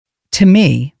to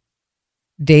me,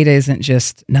 data isn't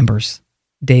just numbers.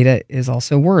 Data is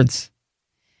also words.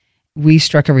 We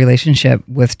struck a relationship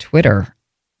with Twitter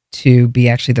to be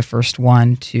actually the first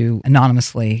one to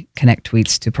anonymously connect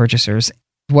tweets to purchasers.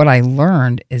 What I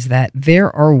learned is that there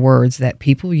are words that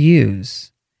people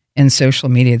use in social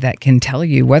media that can tell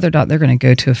you whether or not they're going to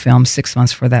go to a film 6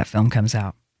 months before that film comes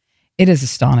out. It is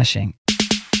astonishing.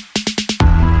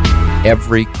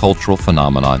 Every cultural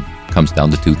phenomenon comes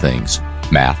down to two things,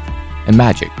 math and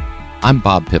magic. I'm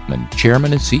Bob Pittman,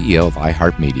 Chairman and CEO of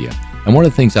iHeartMedia, and one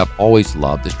of the things I've always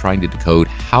loved is trying to decode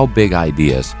how big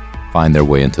ideas find their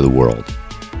way into the world.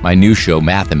 My new show,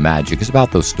 Math and Magic, is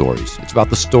about those stories. It's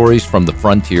about the stories from the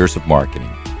frontiers of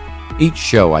marketing. Each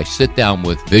show, I sit down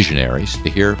with visionaries to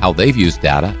hear how they've used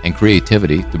data and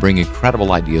creativity to bring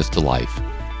incredible ideas to life.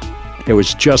 It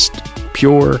was just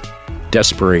pure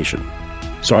desperation.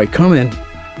 So I come in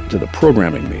to the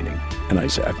programming meeting and I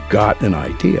say, I've got an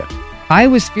idea. I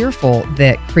was fearful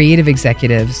that creative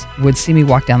executives would see me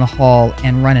walk down the hall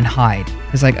and run and hide.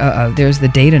 It's like, there's the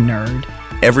data nerd.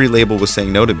 Every label was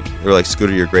saying no to me. They were like,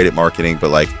 Scooter, you're great at marketing, but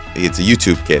like, it's a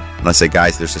YouTube kid. And I said,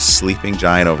 guys, there's a sleeping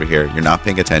giant over here. You're not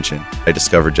paying attention. I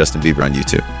discovered Justin Bieber on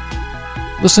YouTube.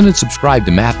 Listen and subscribe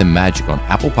to Math and Magic on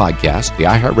Apple Podcasts, the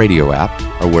iHeartRadio app,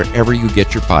 or wherever you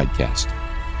get your podcast.